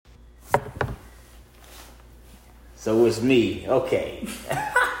So it's me. Okay.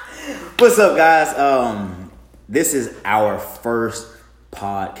 What's up, guys? This is our first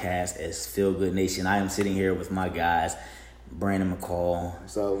podcast as Feel Good Nation. I am sitting here with my guys, Brandon McCall.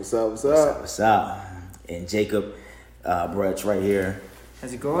 What's up? And Jacob Bruch right here.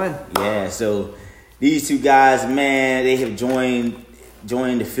 How's it going? Yeah, so these two guys, man, they have joined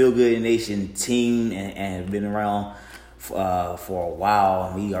the Feel Good Nation team and have been around for a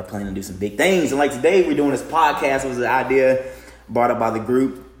while. We are planning to do some big things. And like today, we're doing this podcast. It was an idea brought up by the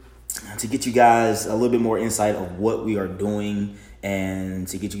group to get you guys a little bit more insight of what we are doing and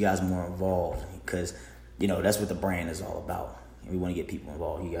to get you guys more involved. Because, you know, that's what the brand is all about. We want to get people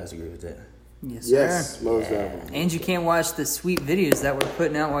involved. You guys agree with that? Yes, sir. Yes, most definitely. And you can't watch the sweet videos that we're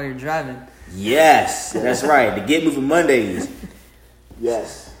putting out while you're driving. Yes, that's right. The Get Moving Mondays.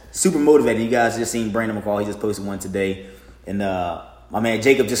 Yes. Super motivated. You guys just seen Brandon McCall. He just posted one today. And my man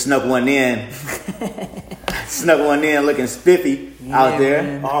Jacob just snuck one in. Looking spiffy out there.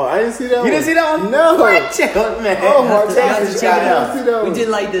 Man. Oh, I didn't see that one. You didn't see that one? No. Check it, man. Oh, my I God. have to check it out. We did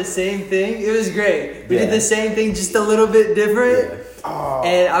like the same thing. It was great. We did the same thing, just a little bit different. Yeah. Oh.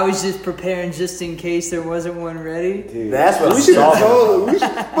 And I was just preparing just in case there wasn't one ready. Dude, that's what we should have told him.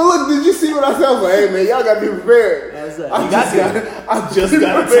 But look, did you see what I said? I was like, hey, man, y'all got to be prepared. I just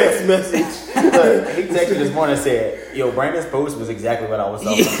got a text message. Look, he texted me this morning and said, yo, Brandon's post was exactly what I was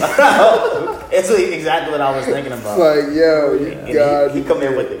talking about. It's exactly what I was thinking about. It's like, yo, God. He come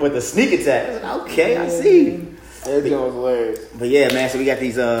in with the sneak attack. I was like, okay, I see. That joke was hilarious. But yeah, man, so we got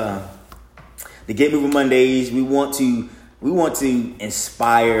these the Get Moving Mondays. We want to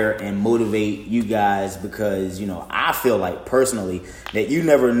inspire and motivate you guys because, you know, I feel like personally that you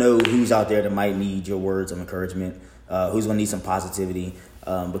never know who's out there that might need your words of encouragement, who's going to need some positivity,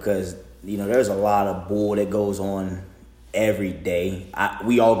 because, you know, there's a lot of bull that goes on every day.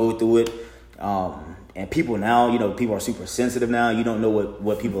 We all go through it. And people now, you know, people are super sensitive now. You don't know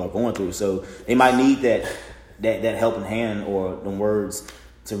what people are going through. So they might need that helping hand or the words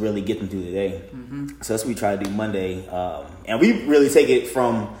to really get them through the day. Mm-hmm. So that's what we try to do Monday. And we really take it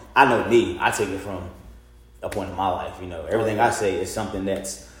from, I know me, I take it from a point in my life. You know, everything I say is something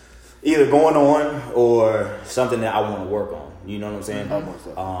that's either going on or something that I want to work on. You know what I'm saying?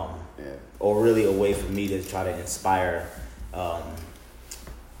 Mm-hmm. Or really a way for me to try to inspire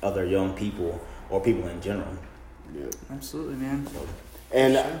other young people or people in general. Yeah. Absolutely, man.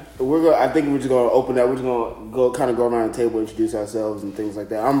 And I think we're just gonna open that. We're just gonna go around the table, introduce ourselves and things like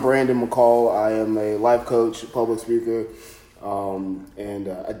that. I'm Brandon McCall. I am a life coach, public speaker, and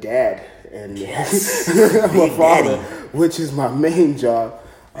a dad, and I'm a father, which is my main job.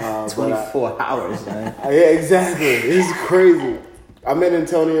 24 hours, man. Yeah, exactly. It's crazy. I met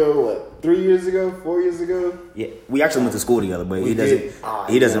Antonio 4 years ago. Yeah, we actually went to school together, but he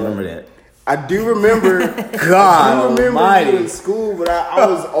doesn't remember that. I do remember. God, you in school, but I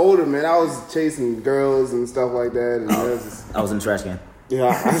was older, man. I was chasing girls and stuff like that. And I was in the trash can. Yeah.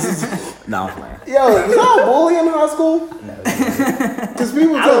 No, I'm playing. Yo, was I a bully in high school? No. Because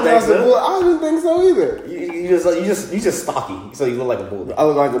people tell me I was a bully. I didn't think so either. You just stocky, so you look like a bully. I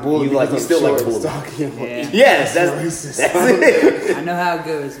look like a bully. You still short, like a bully. Stocky. Yeah. Yes, that's it. I know how it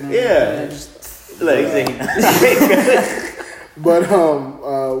goes, man. Yeah. But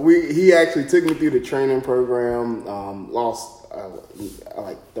he actually took me through the training program. Lost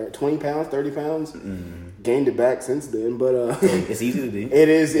like 20 pounds, 30 pounds. Mm. Gained it back since then. But it's easy to do. It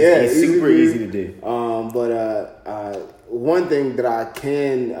is. Yeah, it's super easy to do. But one thing that I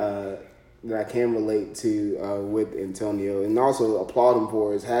can relate to with Antonio and also applaud him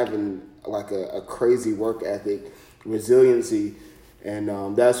for is having like a crazy work ethic, resiliency, and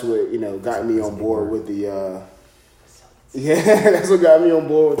that's what got me on board with the. That's what got me on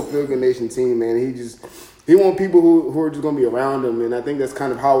board with the FeelGoodNation team, man. He want people who are just gonna be around him, and I think that's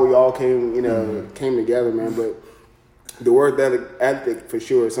kind of how we all came together, man. But the work ethic for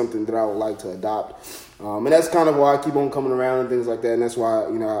sure is something that I would like to adopt, and that's kind of why I keep on coming around and things like that. And that's why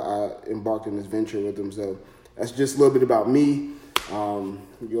I embarked on this venture with him. So that's just a little bit about me. You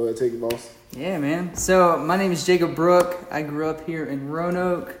go ahead, take it, boss. Yeah, man. So my name is Jacob Bruch. I grew up here in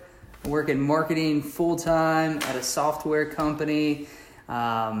Roanoke. I work in marketing full-time at a software company.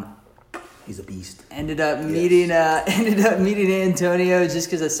 He's a beast. Ended up meeting Antonio just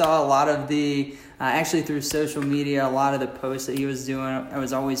because I saw a lot of the actually through social media, a lot of the posts that he was doing. I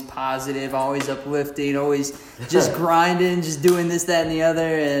was always positive, always uplifting, always just grinding, just doing this, that, and the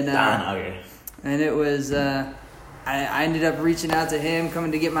other. And it was I ended up reaching out to him,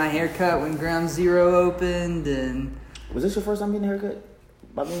 coming to get my haircut when Ground Zero opened. And was this your first time getting a haircut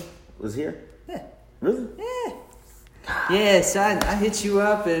by me? Was it here? Yeah. Really? Yeah. Yeah, so I hit you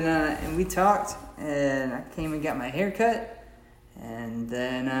up and we talked, and I came and got my hair cut, and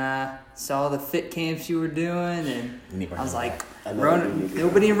then saw the fit camps you were doing, and I was like,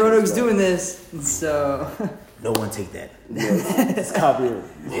 nobody in Roanoke's doing this, and so. No one take that. It's copyright.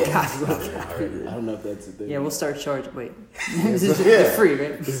 Yeah. I don't know if that's a thing. Yeah, we'll start charging. Wait, it's free,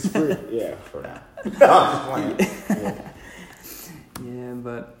 right? It's free. Yeah, for now. I'm just playing. Yeah,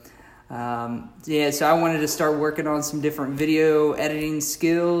 but so I wanted to start working on some different video editing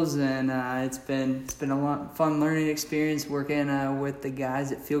skills, and it's been a fun learning experience working with the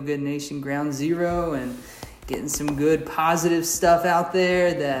guys at FeelGoodNation Ground Zero and getting some good positive stuff out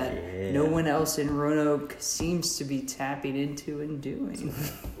there that no one else in Roanoke seems to be tapping into and doing.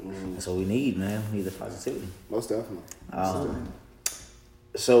 That's what we need, man. We need the positivity. Most definitely.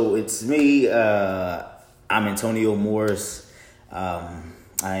 So it's me. I'm Antonio Morris.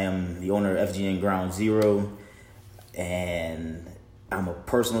 I am the owner of FGN Ground Zero, and I'm a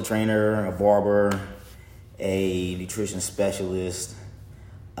personal trainer, a barber, a nutrition specialist,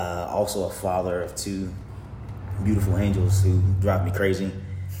 also a father of 2 beautiful angels who drive me crazy.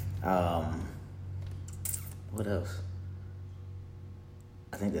 What else?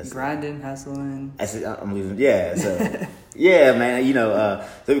 I think that's grinding, hustling. I'm losing. Yeah, so yeah, man.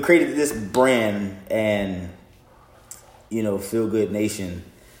 So we created this brand, and FeelGoodNation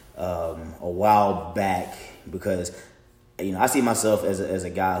a while back because I see myself as a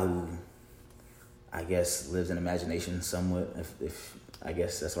guy who I guess lives in imagination somewhat. If I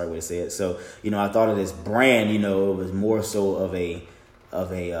guess that's the right way to say it. So, I thought of this brand, it was more so of a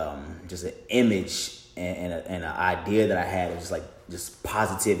just an image and an idea that I had of just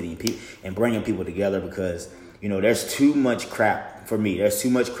positivity and bringing people together because, there's too much crap for me. There's too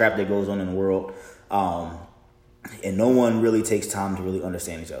much crap that goes on in the world. And no one really takes time to really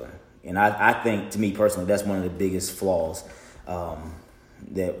understand each other. And I think, to me personally, that's one of the biggest flaws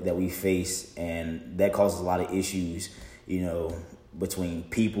that we face. And that causes a lot of issues, between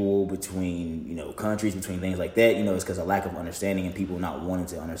people, between, countries, between things like that, it's because of lack of understanding and people not wanting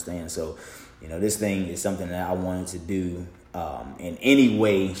to understand. So, this thing is something that I wanted to do in any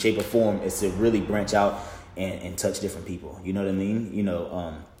way, shape, or form is to really branch out and touch different people. You know what I mean?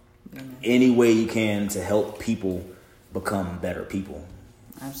 Any way you can to help people become better people.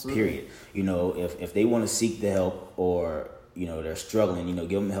 Absolutely. Period. If they want to seek the help or, they're struggling, give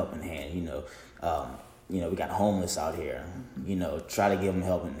them a helping hand, we got homeless out here, try to give them a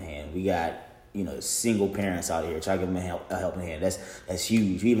helping hand. We got, single parents out here, try to give them a helping hand. That's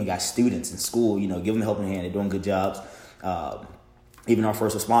huge. We even got students in school, give them a helping hand. They're doing good jobs. Even our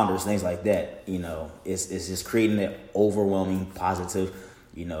first responders, things like that, it's just creating that overwhelming positive,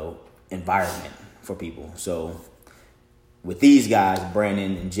 environment for people. So with these guys,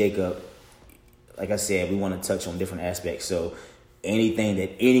 Brandon and Jacob, like I said, we want to touch on different aspects. So anything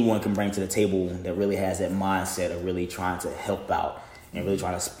that anyone can bring to the table that really has that mindset of really trying to help out and really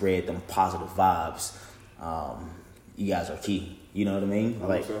trying to spread them positive vibes, you guys are key. You know what I mean?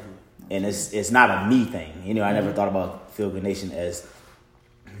 And it's not a me thing. I never thought about FeelGoodNation as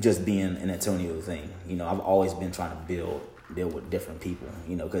just being an Antonio thing. I've always been trying to build with different people,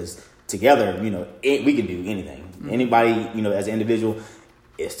 because together, we can do anything. Mm-hmm. Anybody, as an individual,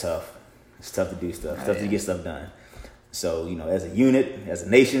 it's tough. It's tough to do stuff. It's tough to get stuff done. So, as a unit, as a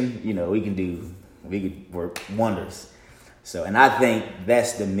nation, we could work wonders. So, and I think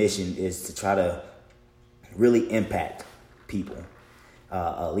that's the mission, is to try to really impact people,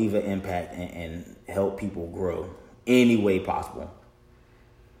 leave an impact and help people grow any way possible,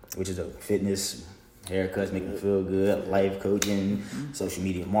 which is a fitness, haircuts, make them feel good, life coaching, social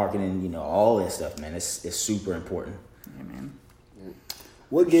media marketing, all that stuff, man. It's super important. Yeah, man.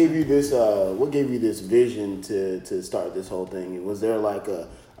 What gave you this vision to start this whole thing? Was there like a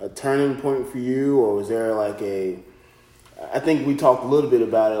turning point for you, or was there like I think we talked a little bit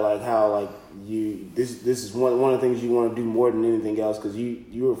about it, like how like this is one of the things you want to do more than anything else, because you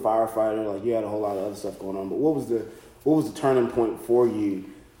were a firefighter, like you had a whole lot of other stuff going on. But what was the turning point for you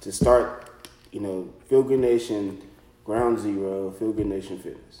to start, FeelGoodNation Ground Zero, FeelGoodNation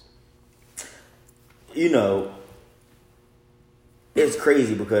Fitness? It's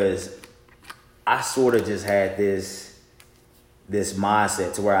crazy because I sort of just had this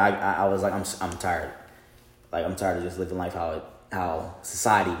mindset to where I was like, I'm tired. Like, I'm tired of just living life how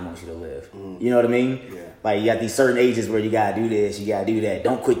society wants you to live. You know what I mean? Yeah. Like, you got these certain ages where you gotta do this, you gotta do that.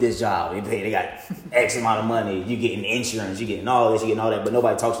 Don't quit this job. They got X amount of money. You getting insurance, you getting all this, you getting all that. But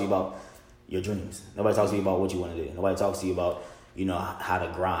nobody talks to you about your dreams. Nobody talks to you about what you want to do. Nobody talks to you about, how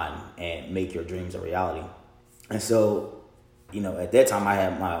to grind and make your dreams a reality. And so, at that time I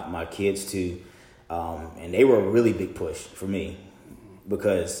had my kids too. And they were a really big push for me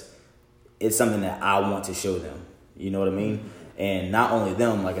because it's something that I want to show them. You know what I mean? And not only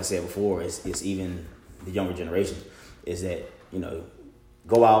them, like I said before, it's even the younger generation, is that,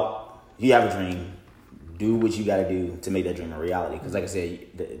 go out, you have a dream, do what you got to do to make that dream a reality. Because like I said,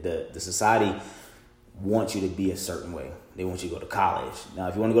 the society wants you to be a certain way. They want you to go to college. Now,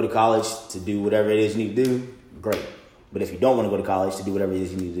 if you want to go to college to do whatever it is you need to do, great. But if you don't want to go to college to do whatever it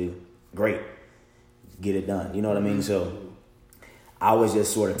is you need to do, great. Get it done. You know what I mean? So I was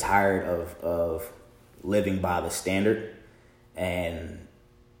just sort of tired of living by the standard. And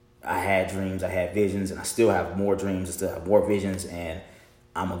I had dreams, I had visions, and I still have more dreams, I still have more visions, and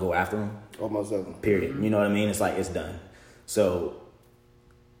I'm going to go after them. Almost definitely. Period. You know what I mean? It's like, it's done. So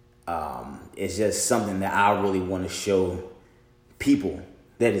it's just something that I really want to show people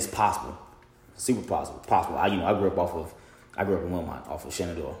that it's possible. Super possible. I grew up in Wilmot, off of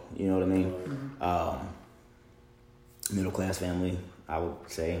Shenandoah. You know what I mean? Middle class family, I would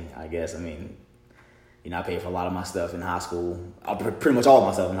say, I guess. I mean, I paid for a lot of my stuff in high school. Pretty much all of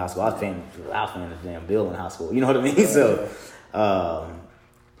my stuff in high school. I was paying the damn bill in high school. You know what I mean? So, I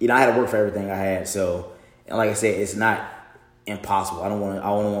had to work for everything I had. So, and like I said, it's not impossible. I don't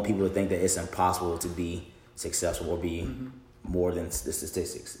want people to think that it's impossible to be successful or be more than the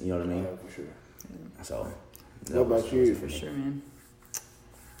statistics. You know what I mean? Yeah, for sure. So, what about you? For sure, man.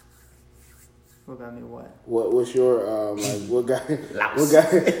 What about me? What's your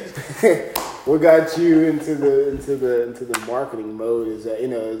what got you into the marketing mode? Is that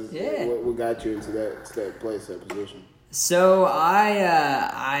what got you into that place, that position? So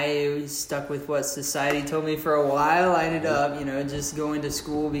I stuck with what society told me for a while. I ended up, just going to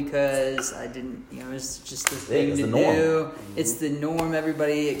school because I didn't, it was just the thing to do. It's the norm.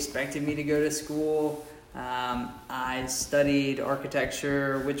 Everybody expected me to go to school. I studied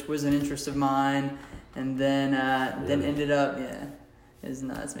architecture, which was an interest of mine, and then ended up, it's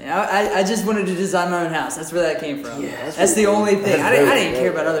nuts, man. I just wanted to design my own house. That's where that came from. Yeah, that's the only thing. I didn't care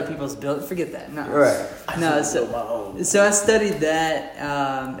about other people's build. Forget that. No. Right. No. So I studied that,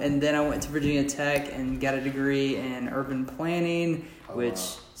 and then I went to Virginia Tech and got a degree in urban planning,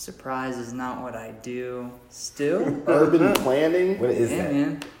 which, surprise, is not what I do still. Urban planning? What is that?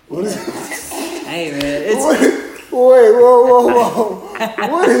 Man. What is Hey, man. It's... Wait, whoa.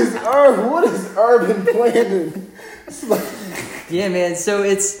 What is urban planning? It's like... Yeah, man. So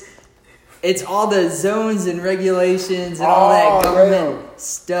it's all the zones and regulations and all that government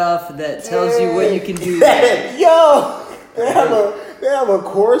stuff that tells you what you can do. Yo, they have a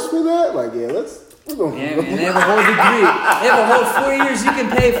course for that. Like, we're gonna. Yeah, man. They have a whole degree. They have a whole 4 years you can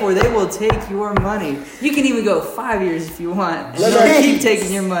pay for. They will take your money. You can even go 5 years if you want. And they'll keep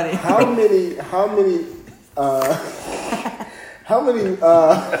taking your money. How many?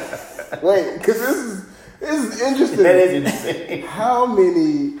 Wait, because this is interesting. That is insane. How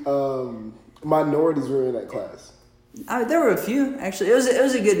many minorities were in that class? There were a few, actually. It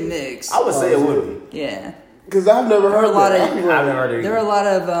was a good mix. I would say it would be. Yeah. Because I've never heard of that. I've never heard of There were a lot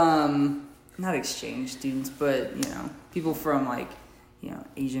of, not exchange students, but, people from,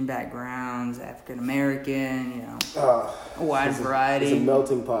 Asian backgrounds, African American, a wide variety. It's a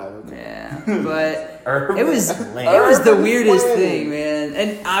melting pot. Okay. Yeah, but it was the weirdest thing, man.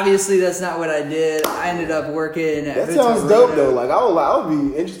 And obviously, that's not what I did. I ended up working at. That sounds dope, though. Like I would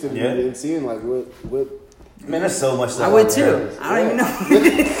be interested in seeing what. Man, there's so much stuff. I would too. I don't even know.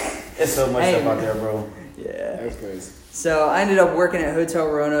 There's so much stuff out there, bro. Yeah, that's crazy. So I ended up working at Hotel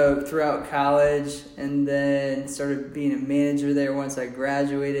Roanoke throughout college, and then started being a manager there once I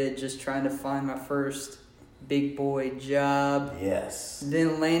graduated, just trying to find my first big boy job. Yes.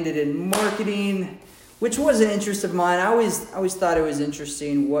 Then landed in marketing, which was an interest of mine. I always thought it was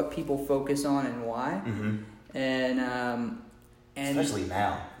interesting what people focus on and why. Mm-hmm. And especially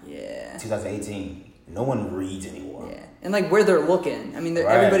now. Yeah. 2018. No one reads anymore. Yeah. And where they're looking. I mean,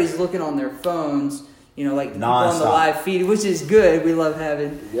 everybody's looking on their phones. People on the live feed, which is good. We love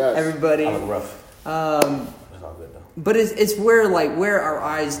having everybody. I look rough. It's all good though. But it's where our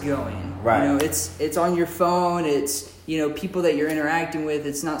eyes going. Right. It's on your phone. It's people that you're interacting with.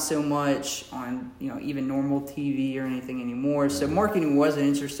 It's not so much on even normal TV or anything anymore. So marketing was an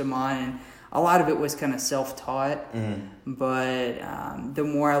interest of mine, and a lot of it was kind of self-taught. Mm-hmm. But the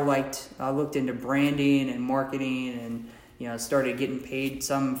more I looked into branding and marketing, and started getting paid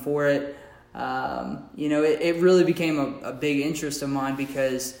some for it. It really became a big interest of mine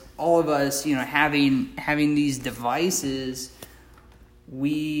because all of us, having these devices,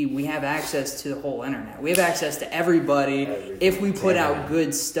 we have access to the whole internet. We have access to everybody. If we put out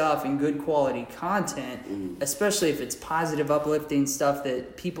good stuff and good quality content, especially if it's positive, uplifting stuff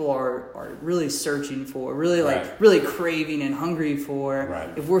that people are really searching for, really really craving and hungry for. Right.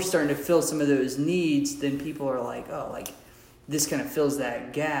 If we're starting to fill some of those needs, then people are like, oh, like this kind of fills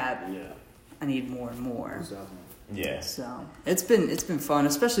that gap. Yeah. I need more and more. Exactly. Yeah. So it's been fun,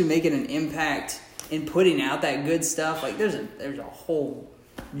 especially making an impact in putting out that good stuff. Like there's a whole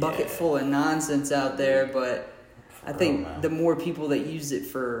bucket full of nonsense out there, but I think the more people that use it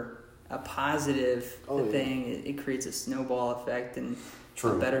for a positive thing, it creates a snowball effect and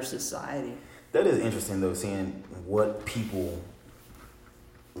a better society. That is interesting though, seeing what people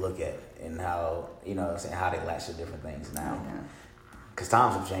look at and how how they latch to different things now. Because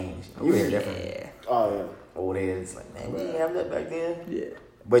times have changed. You hear different. Oh yeah. Old heads like, man, we didn't have that back then. Yeah.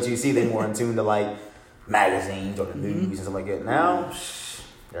 But you see, they more in tune to like magazines or the news and stuff like that. Now,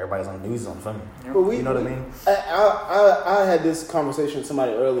 everybody's on the news on the phone. But you know what I mean? I had this conversation with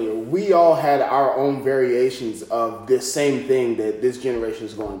somebody earlier. We all had our own variations of this same thing that this generation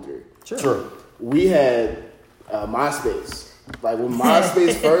is going through. Sure. We had MySpace. Like when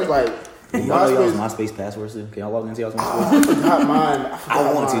MySpace first, like y'all know y'all's MySpace passwords too? Can y'all log into y'all's MySpace? I forgot mine.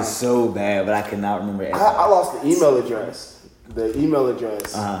 I want to so bad, but I cannot remember everything. I lost the email address.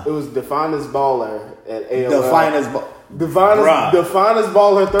 It was Define as Baller at AOL. Define as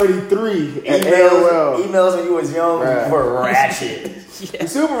Baller 33 at AOL. Emails when you was young were ratchet.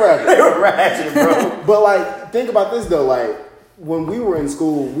 Super ratchet. They were ratchet, bro. But like, think about this though. Like when we were in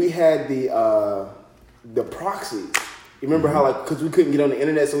school, we had the proxy. You remember how like because we couldn't get on the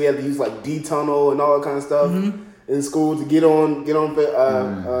internet, so we had to use like D-Tunnel and all that kind of stuff in school to get on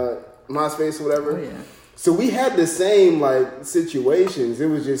MySpace or whatever. Oh, yeah. So we had the same like situations. It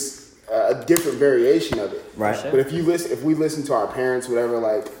was just a different variation of it. Right. But if we listen to our parents, whatever,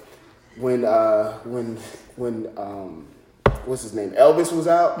 like when what's his name? Elvis was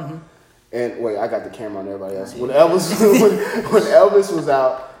out. And wait, I got the camera on everybody else. When Elvis was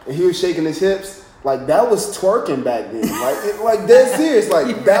out and he was shaking his hips, like that was twerking back then. Like dead serious.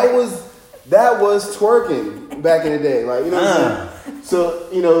 Like that was twerking back in the day. Like you know what I'm saying? So,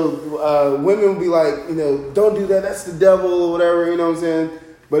 women would be like, don't do that. That's the devil or whatever, you know what I'm saying?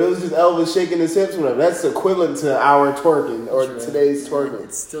 But it was just Elvis shaking his hips or whatever. That's equivalent to our twerking or today's twerking.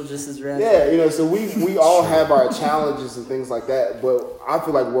 It's still just as rad. Yeah, so we all have our challenges and things like that. But I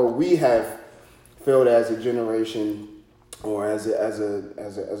feel like where we have failed as a generation or as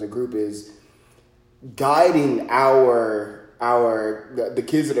a group is guiding the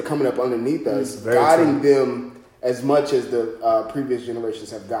kids that are coming up underneath us, guiding them as much as the previous generations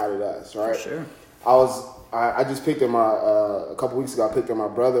have guided us, right? For sure. I just picked up a couple weeks ago. I picked up my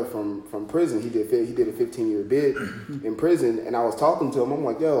brother from prison. He did a 15-year bid in prison, and I was talking to him. I'm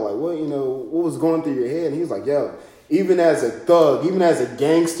like, yo, like what was going through your head? And he was like, yo, even as a thug, even as a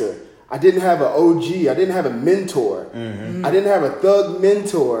gangster, I didn't have an OG. I didn't have a mentor. I didn't have a thug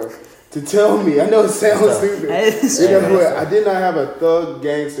mentor to tell me. I know it sounds stupid, but I did not have a thug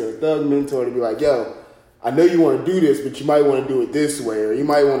gangster, a thug mentor to be like, yo, I know you want to do this, but you might want to do it this way, or you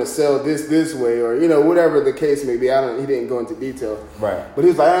might want to sell this way, or whatever the case may be. He didn't go into detail, right? But he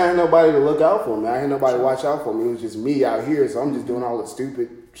was like, I had nobody to look out for me. I had nobody to watch out for me. It was just me out here, so I'm just doing all the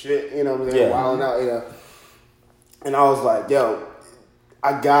stupid shit, wilding out, And I was like, yo,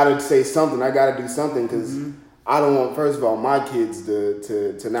 I gotta say something. I gotta do something because I don't want, first of all, my kids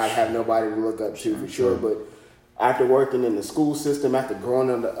to not have nobody to look up to for sure, but. After working in the school system, after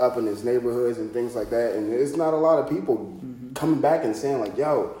growing up in his neighborhoods and things like that, and there's not a lot of people coming back and saying like,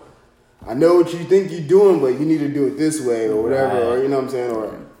 yo, I know what you think you're doing, but you need to do it this way or whatever, or you know what I'm saying,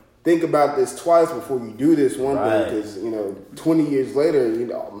 or think about this twice before you do this one thing, because 20 years later,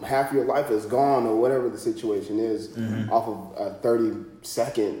 half your life is gone or whatever the situation is off of a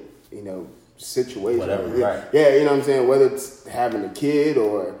 30-second, situation. Whatever, Yeah, you know what I'm saying, whether it's having a kid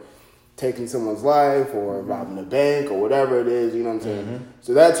or taking someone's life or robbing a bank or whatever it is, you know what I'm saying?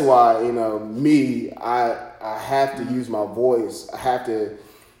 So that's why, I have to use my voice. I have to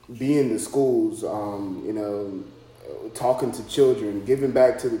be in the schools, talking to children, giving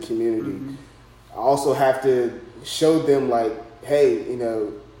back to the community. I also have to show them like, hey,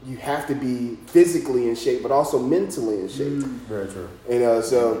 you have to be physically in shape, but also mentally in shape. Very true.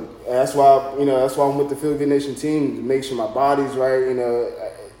 So that's why I'm with the FeelGoodNation team, to make sure my body's right,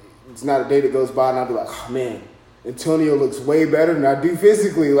 It's not a day that goes by and I'll be like, oh man, Antonio looks way better than I do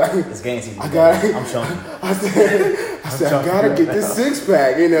physically. Like this game season, I'm chunky. I said I gotta get this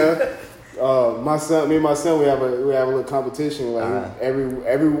 6-pack. Me and my son, we have a little competition. Like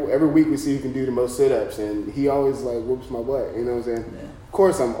every week we see who can do the most sit-ups, and he always like whoops my butt. You know what I'm saying? Yeah. Of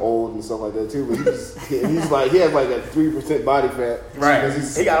course, I'm old and stuff like that too. But he's like he has like a 3% body fat. Right.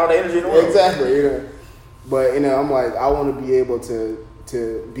 He got all the energy in the world. Exactly. You know. But you know, I'm like, I want to be able to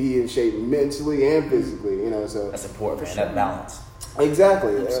be in shape mentally and physically. You know, so that's important, man. That balance.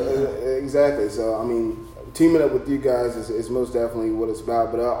 Exactly. Exactly. So I mean, teaming up with you guys is most definitely what it's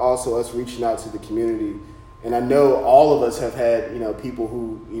about. But also us reaching out to the community. And I know all of us have had, you know, people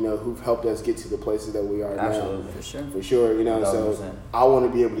who, you know, who've helped us get to the places that we are Absolutely. now. For sure, you know, 100%. So I want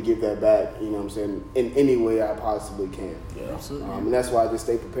to be able to give that back, you know what I'm saying, in any way I possibly can. Yeah, absolutely. And that's why I just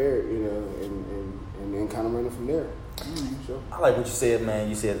stay prepared, you know, and kind of run it from there. Sure. I like what you said, man.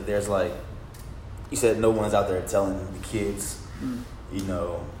 You said there's like, you said no one's out there telling the kids, you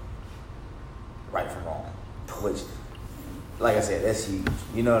know, right from wrong, which... Like I said, that's huge.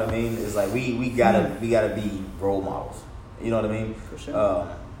 You know what I mean? It's like we gotta be role models. You know what I mean? For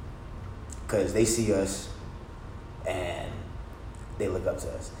sure. Because they see us and they look up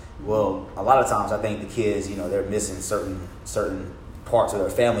to us. Well, a lot of times I think the kids, you know, they're missing certain parts of their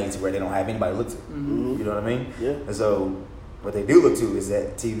family to where they don't have anybody to look to. Mm-hmm. You know what I mean? Yeah. And so what they do look to is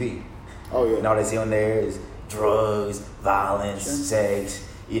that TV. Oh yeah. And all they see on there is drugs, violence, sex.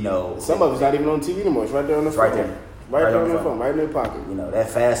 You know. Some of it's not even on TV anymore. It's right there on the phone. Right there. Right there on their phone, right in their pocket. You know, that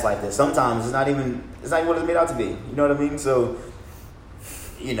fast like that. Sometimes it's not even what it's made out to be. You know what I mean? So,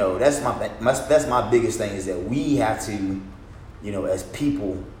 you know, that's my biggest thing is that we have to, you know, as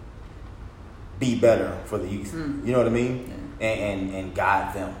people, be better for the youth. You know what I mean? Yeah. And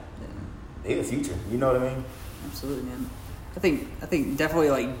guide them. Yeah. They're the future. You know what I mean? Absolutely, man. I think definitely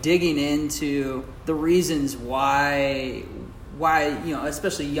like digging into the reasons why you know,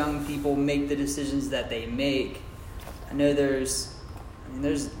 especially young people make the decisions that they make. I know there's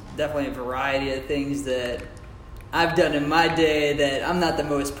definitely a variety of things that I've done in my day that I'm not the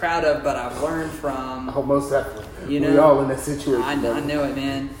most proud of, but I've learned from. Oh, most definitely. You know, we all in that situation. I know it,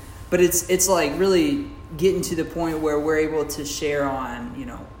 man. But it's like really getting to the point where we're able to share on, you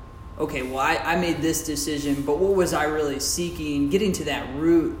know, okay, well, I made this decision, but what was I really seeking? Getting to that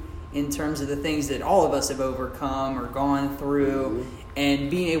root in terms of the things that all of us have overcome or gone through.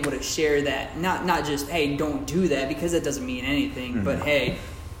 And being able to share that, not just, hey, don't do that, because that doesn't mean anything, but hey,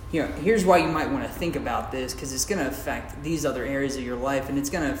 you know, here's why you might want to think about this, because it's going to affect these other areas of your life, and it's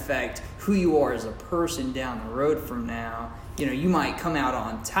going to affect who you are as a person down the road from now. You know, you might come out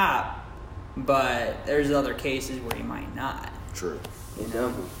on top, but there's other cases where you might not. True. You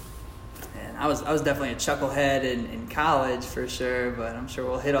know? And I was definitely a chucklehead in college for sure, but I'm sure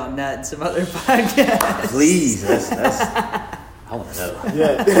we'll hit on that in some other podcasts. Please, that's I want to know.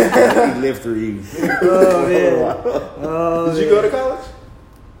 Yeah. Let me live through you. Oh, man. Oh, Did you go to college?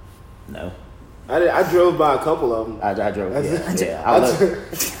 No. I drove by a couple of them. I drove. Yeah.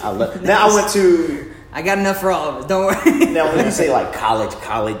 I love. Now I went to. I got enough for all of it. Don't worry. Now when you say like college,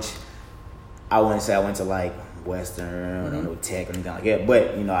 I wouldn't say I went to like Western, I don't know, Tech or anything like that.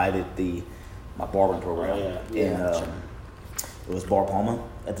 But you know, I did my barbering program, and it was Bar Palmer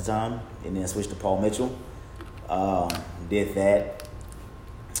at the time, and then switched to Paul Mitchell. Did that,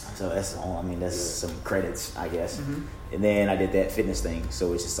 so that's some credits, I guess. And then I did that fitness thing,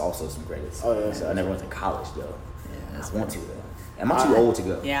 so it's just also some credits. Oh yeah. So I never went to college though. Yeah, I want to though. Am I too old to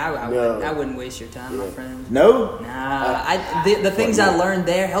go? Yeah, I wouldn't waste your time, my friend. No? Nah. The things I learned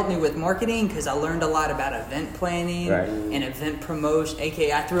there helped me with marketing, because I learned a lot about event planning and event promotion.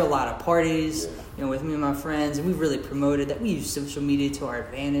 AKA, I threw a lot of parties, you know, with me and my friends, and we really promoted that. We use social media to our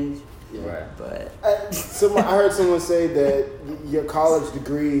advantage. Yeah. Right. But I heard someone say that your college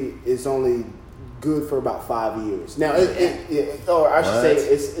degree is only good for about 5 years. Now, or I should say,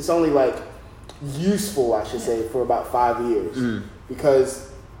 it's only like useful, I should say, for about 5 years,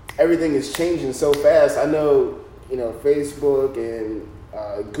 because everything is changing so fast. I know, you know, Facebook and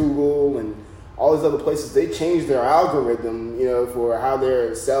Google and all these other places, they change their algorithm, you know, for how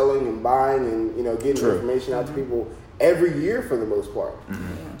they're selling and buying and, you know, getting information out to people every year for the most part.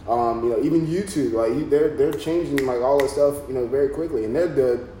 You know, even YouTube, like they're changing like all this stuff, you know, very quickly, and they're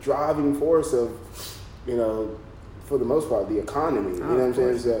the driving force of, you know, for the most part, the economy. You know what I'm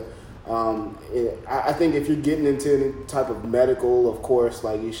saying? So, I think if you're getting into any type of medical, of course,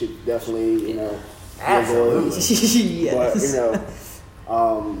 like you should definitely, you know, absolutely. Yes. But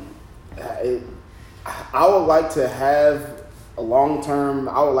you know, I would like to have a long term.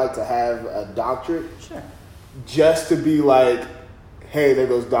 I would like to have a doctorate, just to be like, hey, there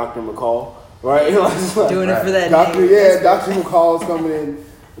goes Dr. McCall, right? Doing it for that Dr. name. Yeah, Dr. McCall is coming in,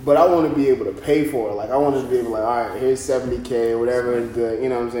 but I want to be able to pay for it. Like, I want to be able to, like, all right, here's $70K or whatever, you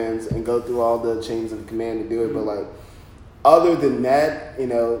know what I'm saying, and go through all the chains of command to do it. But, like, other than that, you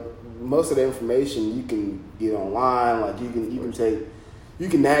know, most of the information you can get online. Like, you can take, you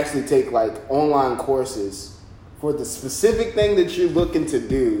can actually take like online courses for the specific thing that you're looking to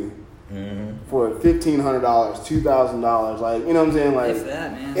do for $1,500, $2,000. Like, you know what I'm saying? Like, if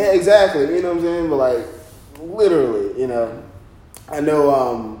that, man. Yeah, exactly. You know what I'm saying? But like, literally, you know, I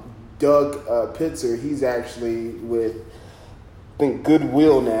know Doug Pitzer. He's actually with, I think,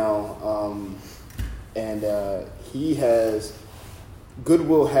 Goodwill now, and he has.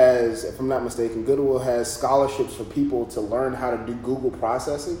 Goodwill has, if I'm not mistaken, Goodwill has scholarships for people to learn how to do Google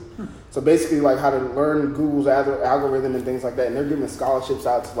processing. So basically, like how to learn Google's algorithm and things like that. And they're giving scholarships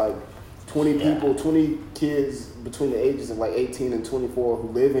out to like 20 people, 20 kids between the ages of like 18 and 24 who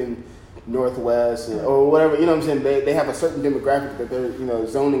live in Northwest or whatever. You know what I'm saying? They have a certain demographic that they're, you know,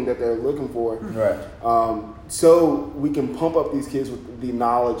 zoning that they're looking for. Right. So we can pump up these kids with the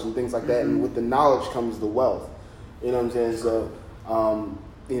knowledge and things like that. And with the knowledge comes the wealth. You know what I'm saying? So.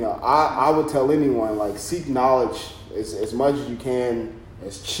 You know, I would tell anyone, like, seek knowledge as much as you can,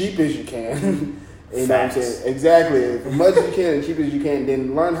 as cheap as you can. You know what I'm saying? Exactly. As much as you can, as cheap as you can.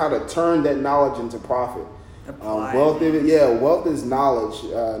 Then learn how to turn that knowledge into profit. Wealth is knowledge.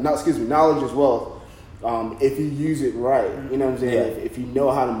 Knowledge is wealth. If you use it right. You know what I'm saying? Yeah. If you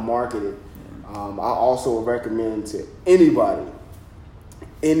know how to market it. I also recommend to anybody,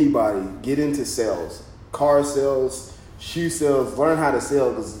 get into sales. Car sales, shoe sales, learn how to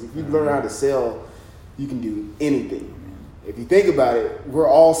sell, because if you learn how to sell, you can do anything. If you think about it, we're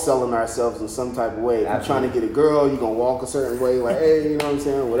all selling ourselves in some type of way. If you're trying to get a girl, you're going to walk a certain way, like, hey, you know what I'm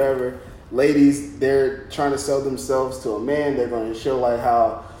saying, whatever. Ladies, they're trying to sell themselves to a man. They're going to show like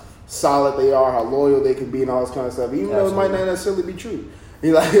how solid they are, how loyal they can be, and all this kind of stuff, even though it might not necessarily be true.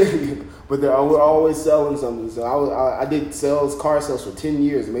 But we're always selling something. So I did car sales for 10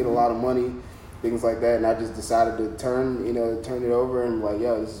 years, made a lot of money, things like that, and I just decided to turn it over and like,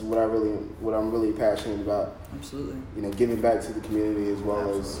 yo, this is what I'm really passionate about. Absolutely. You know, giving back to the community as well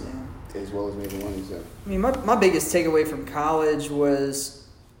as making money. So I mean, my biggest takeaway from college was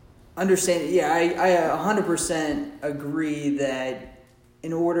understanding. Yeah, I 100% agree that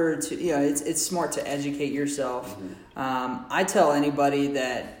in order to, you know, it's smart to educate yourself. I tell anybody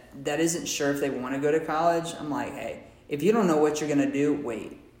that isn't sure if they want to go to college, I'm like, hey, if you don't know what you're gonna do,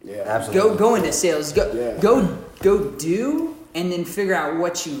 wait. Yeah, absolutely. Go into sales. Go do, and then figure out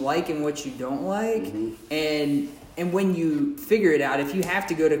what you like and what you don't like. And when you figure it out, if you have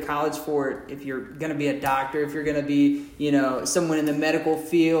to go to college for it, if you're going to be a doctor, if you're going to be, you know, someone in the medical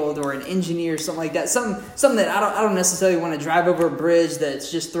field or an engineer, something like that, something that I don't necessarily want to drive over a bridge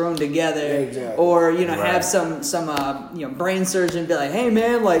that's just thrown together, or you know have some you know brain surgeon be like, hey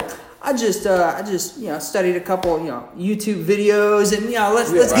man, like. I just you know studied a couple you know YouTube videos and you know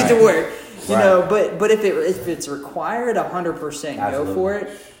let's get to work you know but if it's required 100% go for it,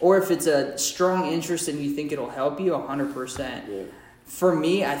 or if it's a strong interest and you think it'll help you 100%. For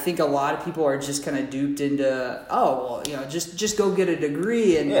me, I think a lot of people are just kind of duped into you know just go get a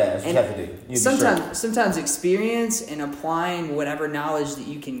degree and that's what you have to do. Sometimes experience and applying whatever knowledge that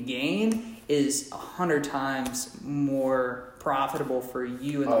you can gain is 100 times more profitable for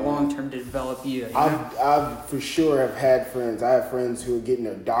you in the long term to develop you. I for sure have had friends. I have friends who are getting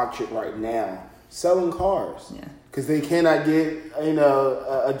their doctorate right now selling cars. Because they cannot get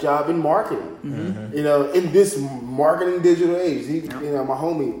a job in marketing. You know, in this marketing digital age. You know, my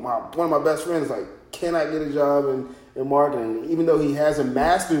homie, one of my best friends, like cannot get a job in marketing, even though he has a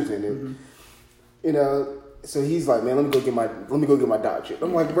master's in it. You know, so he's like, man, let me go get my doctorate.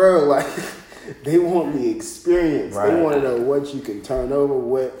 I'm like, bro, like. They want the experience. Right. They want to know what you can turn over.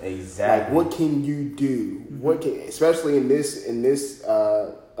 What what can you do? What can, especially in this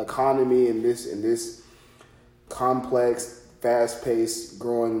economy, in this complex, fast-paced,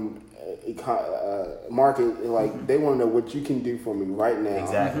 growing market. Like they want to know what you can do for me right now.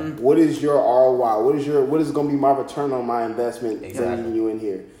 Exactly. What is your ROI? What is going to be my return on my investment bringing you in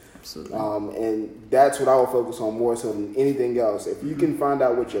here? Absolutely. And that's what I will focus on more so than anything else. If you can find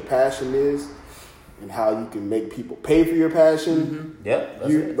out what your passion is and how you can make people pay for your passion,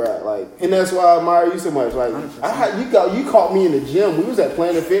 and that's why I admire you so much. Like you caught me in the gym. We was at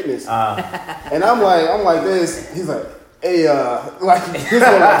Planet Fitness, and I'm like this. He's like, hey, like this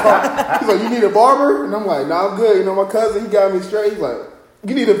one I caught. He's like, you need a barber? And I'm like, no, I'm good. You know, my cousin, he got me straight. He's like,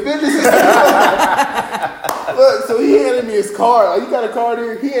 you need a fitness. Look, so he handed me his card. Like, you got a card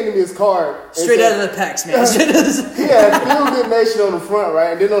here? He handed me his card. Straight out of the packs, man. He had FeelGoodNation on the front,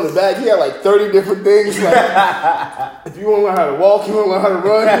 right? And then on the back, he had like 30 different things. Like, if you want to learn how to walk, you want to learn how to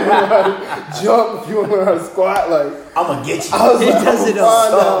run, you want to learn how to jump, if you want to learn how to squat, like... I'm going to get you. I was like, does it all.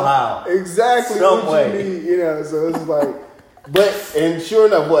 Somehow. Exactly what you need, you know? So it's like... But, and sure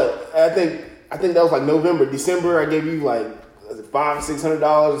enough, I think that was like December, I gave you like $500-$600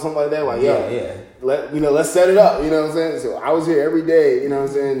 or something like that. Like, Yeah. let's set it up. You know what I'm saying? So I was here every day. You know what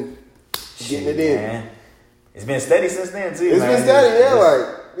I'm saying? Getting it in. Man. It's been steady since then too. It's man. been steady,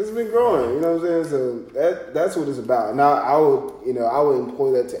 like it's been growing. You know what I'm saying? So that's what it's about. Now I would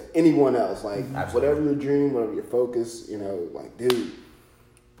employ that to anyone else. Like whatever your dream, whatever your focus, like dude.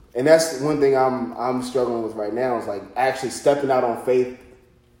 And that's one thing I'm struggling with right now is like actually stepping out on faith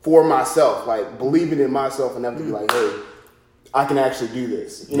for myself, like believing in myself enough to be like, hey, I can actually do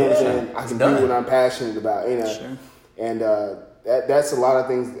this. You know what I'm saying? I can do what I'm passionate about. Sure. And that's a lot of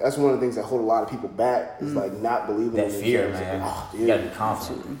things. That's one of the things that hold a lot of people back is like not believing that in fear, themselves. man. Like, You gotta be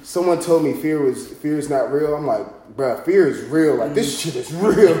confident. Someone told me fear is not real. I'm like, bruh, fear is real. Like this shit is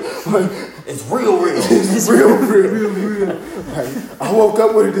real. Like It's real. it's real. Like I woke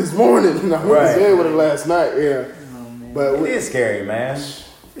up with it this morning and I went to bed with it last night. Yeah, but It is scary, man.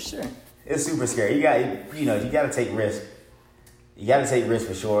 For sure. It's super scary. You got to take risks. You got to take risks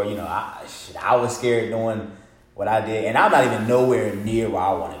for sure. I was scared doing what I did, and I'm not even nowhere near where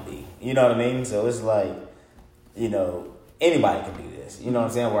I want to be. You know what I mean? So it's like, anybody can do this. You know what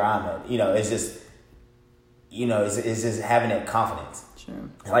I'm saying? Where I'm at. It's just, it's just having that confidence. Sure.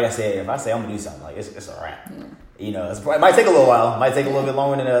 And like I said, if I say I'm gonna do something, like it's a wrap. Yeah. It might take a little while. It might take a little bit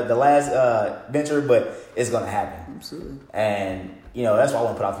longer than the last venture, but it's gonna happen. Absolutely. And that's why I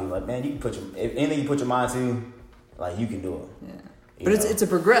want to put out to people like, man, you can if anything you put your mind to, like you can do it. Yeah. But it's a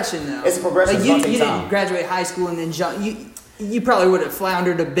progression though. It's a progression. Like It's you gonna take time. didn't graduate high school and then jump. You probably would have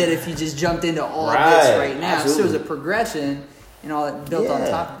floundered a bit if you just jumped into all of this right now. Absolutely. So it was a progression and all that built on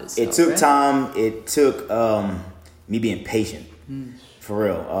top of it. It took time. It took me being patient, for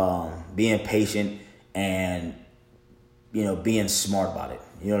real. Being patient and being smart about it.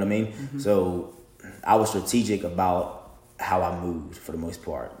 You know what I mean? Mm-hmm. So I was strategic about how I moved for the most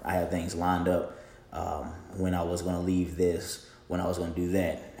part. I had things lined up when I was going to leave this, when I was going to do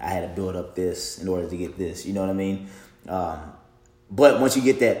that. I had to build up this in order to get this. You know what I mean? But once you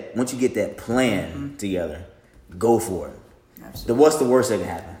get that plan together, go for it. Absolutely. What's the worst that can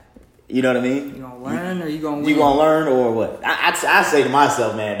happen? You know what I mean? You gonna learn or you gonna win? You gonna learn or what? I say to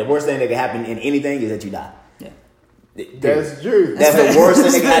myself, man, the worst thing that can happen in anything is that you die. That's true. That's the worst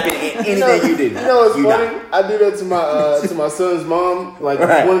thing that can happen in anything you do. You know what's funny? I do that to my son's mom. Like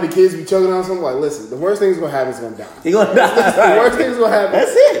one of the kids be choking on something. Like, listen, the worst thing that's gonna happen is gonna die. He gonna die. The worst thing that's gonna happen.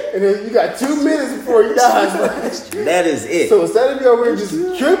 That's it. And then you got 2 minutes before he dies. That is it. So instead of being over here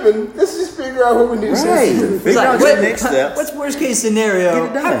just tripping, let's just figure out what we do. Right. Figure out your next steps. What's worst case scenario?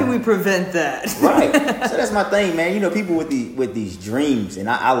 How can we prevent that? Right. So that's my thing, man. People with these dreams, and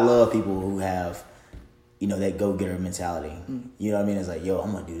I love people who have that go-getter mentality. You know what I mean? It's like, yo,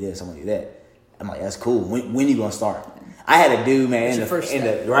 I'm gonna do this, I'm gonna do that. I'm like, that's cool. When you gonna start? I had a dude, man,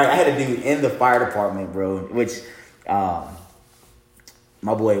 I had a dude in the fire department, bro, which my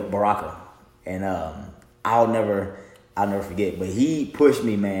boy Baraka, and I'll never forget. But he pushed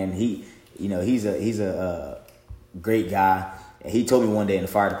me, man. He's a great guy. And he told me one day in the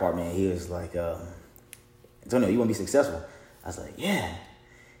fire department, he was like, Antonio, you want to be successful? I was like, yeah.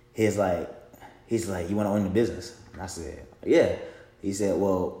 He's like, you want to own the business? And I said, yeah. He said,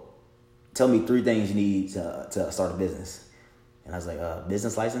 well, tell me 3 things you need to start a business. And I was like,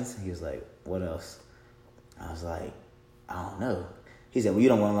 business license? He was like, what else? I was like, I don't know. He said, well, you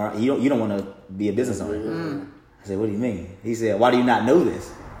don't want to learn. You don't want to be a business owner. I said, what do you mean? He said, why do you not know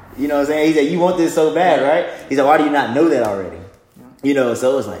this? You know what I'm saying? He said, you want this so bad, right? He said, why do you not know that already?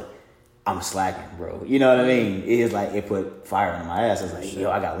 So it was like, I'm slacking, bro. You know what I mean? It was like, it put fire in my ass. I was like, yo,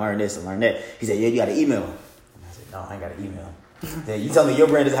 I got to learn this and learn that. He said, yeah, you got an email. And I said, no, I ain't got an email. He said, you tell me your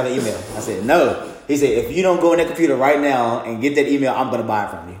brand doesn't have an email. I said, no. He said, if you don't go in that computer right now and get that email, I'm going to buy it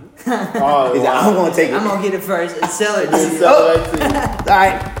from you. He said, I'm going to take it. I'm going to get it first and sell it to you. All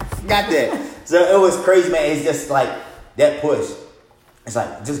right, got that. So it was crazy, man. It's just like that push. It's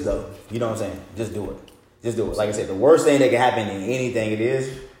like, just go. You know what I'm saying? Just do it. Just do it. Like I said, the worst thing that can happen in anything it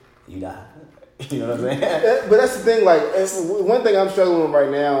is, you die. You know what I'm saying? But that's the thing. Like, one thing I'm struggling with right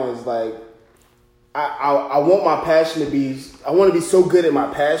now is like, I want my passion to be. I want to be so good at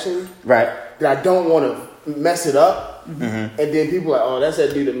my passion, right, that I don't want to mess it up. Mm-hmm. And then people are like, oh, that's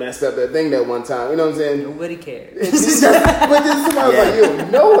that dude that messed up that thing that one time. You know what I'm saying? Nobody cares. But then somebody's like, yo,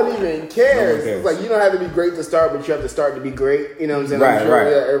 no one even cares. It's like, you don't have to be great to start, but you have to start to be great. You know what I'm saying? I'm sure,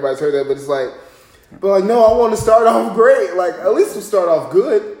 yeah, everybody's heard that, but it's like, no, I want to start off great. Like, at least we'll start off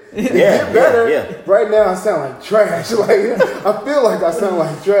good. Get better. Yeah. Right now, I sound like trash. Like, I feel like I sound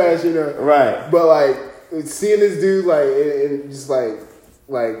like trash, Right. But like, seeing this dude, like, and just like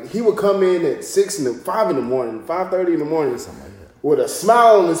he would come in at 5 in the morning, 5:30 in the morning, something like that. with a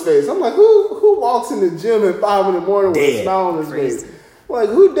smile on his face. I'm like, who walks in the gym at 5 in the morning with a smile on his face? Like,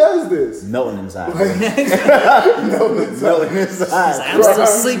 who does this? Melting inside. Melting inside. I'm still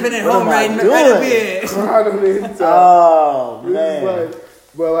sleeping at home right in bed. Crying on the inside. Oh, man.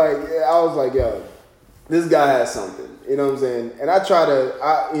 But I was like, yo, this guy has something. You know what I'm saying? And I try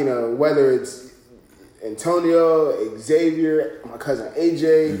to, whether it's Antonio, Xavier, my cousin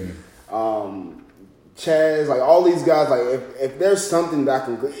AJ, Chaz, like all these guys, like if there's something that I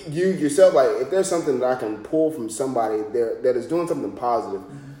can, you yourself, like if there's something that I can pull from somebody that is doing something positive,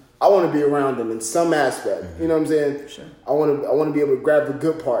 I want to be around them in some aspect. You know what I'm saying? Sure. I want to be able to grab the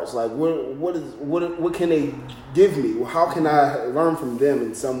good parts. Like what can they give me? How can I learn from them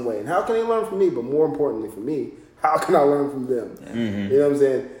in some way? And how can they learn from me? But more importantly for me, how can I learn from them? Yeah. You know what I'm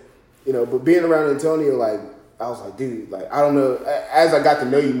saying? But being around Antonio, like, I was like, dude, like, I don't know. As I got to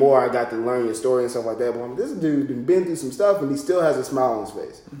know you more, I got to learn your story and stuff like that. But I'm, this dude been through some stuff, and he still has a smile on his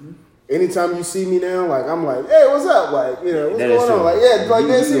face. Anytime you see me now, like, I'm like, hey, what's up? Like, what's going on? Like, yeah, like,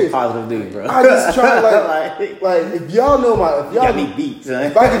 that's You're a it. positive dude, bro. I just try to, like, if y'all know if y'all, got me beat, son.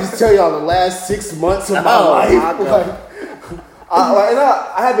 if I could just tell y'all the last 6 months of my life,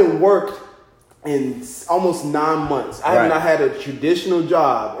 I haven't worked in almost 9 months. I have not had a traditional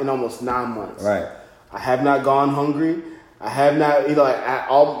job in almost 9 months. Right. I have not gone hungry. I have not,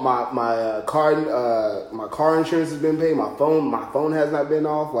 all my car insurance has been paid. My phone has not been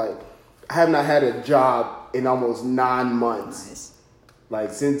off. Like, I have not had a job in almost 9 months. Nice.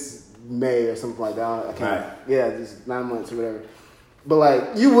 Like since May or something like that. I can't. Right. Yeah, just 9 months or whatever. But like,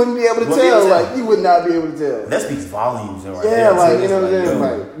 you wouldn't be able to tell. Like, you would not be able to tell. That speaks volumes, right? Yeah, like, you know what I'm saying?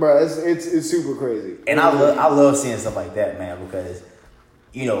 Like, bro, it's super crazy. And I love seeing stuff like that, man, because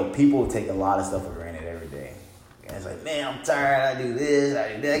people take a lot of stuff for granted every day. And it's like, man, I'm tired. I do this.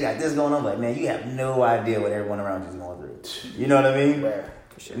 I do that. I got this going on. Like, man, you have no idea what everyone around you is going through. You know what I mean? Yeah,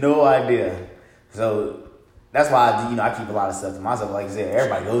 for sure. No idea. So that's why I keep a lot of stuff to myself. Like I said,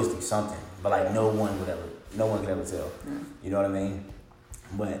 everybody goes through something, but like no one could ever tell. You know what I mean?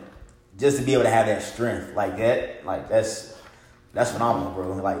 But just to be able to have that strength like that, like that's phenomenal,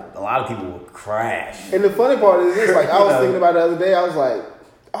 bro. Like a lot of people will crash. And the funny part is this, like I was thinking about it the other day, I was like,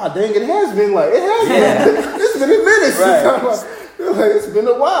 oh dang, it has been it's been a minute since it's been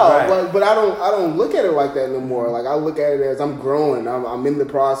a while. Right. Like, but I don't look at it like that no more. Like I look at it as I'm growing. I'm in the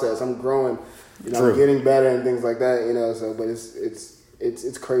process. I'm growing. I'm getting better and things like that. So but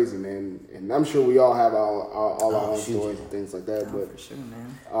it's crazy, man. And I'm sure we all have our own stories and things like that. But for sure,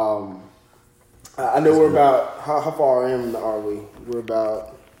 man. I know we're about how far in are we? We're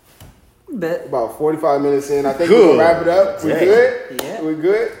about 45 minutes in. I think we can wrap it up. We good? Yeah. We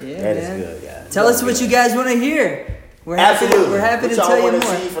good? Yeah, That man. is good, guys. Tell us what you guys want to hear. We're happy to tell you more.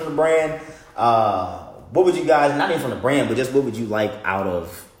 See from the brand. What would you guys, not even from the brand, but just what would you like out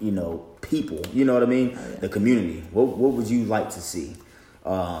of people? You know what I mean? Oh, yeah. The community. What would you like to see?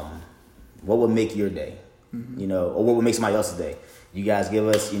 What would make your day? Or what would make somebody else's day? You guys give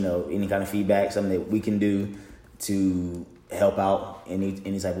us any kind of feedback, something that we can do to help out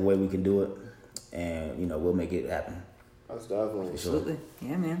any type of way we can do it, and we'll make it happen. That's definitely Absolutely.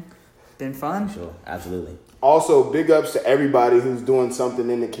 Yeah, man. Been fun. Sure, absolutely. Also, big ups to everybody who's doing something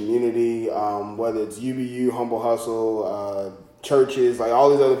in the community, whether it's UBU, Humble Hustle, churches, like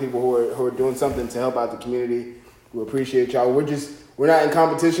all these other people who are doing something to help out the community. We appreciate y'all. We're not in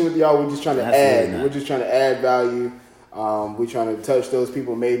competition with y'all. We're just trying to add. We're just trying to add value. We're trying to touch those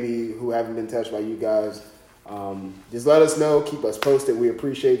people maybe who haven't been touched by you guys. Just let us know. Keep us posted. We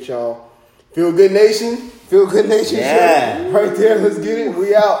appreciate y'all. Feel Good Nation. Feel Good Nation. Yeah. Show. Right there. Let's get it.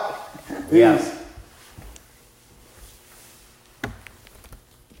 We out. Peace. Yeah.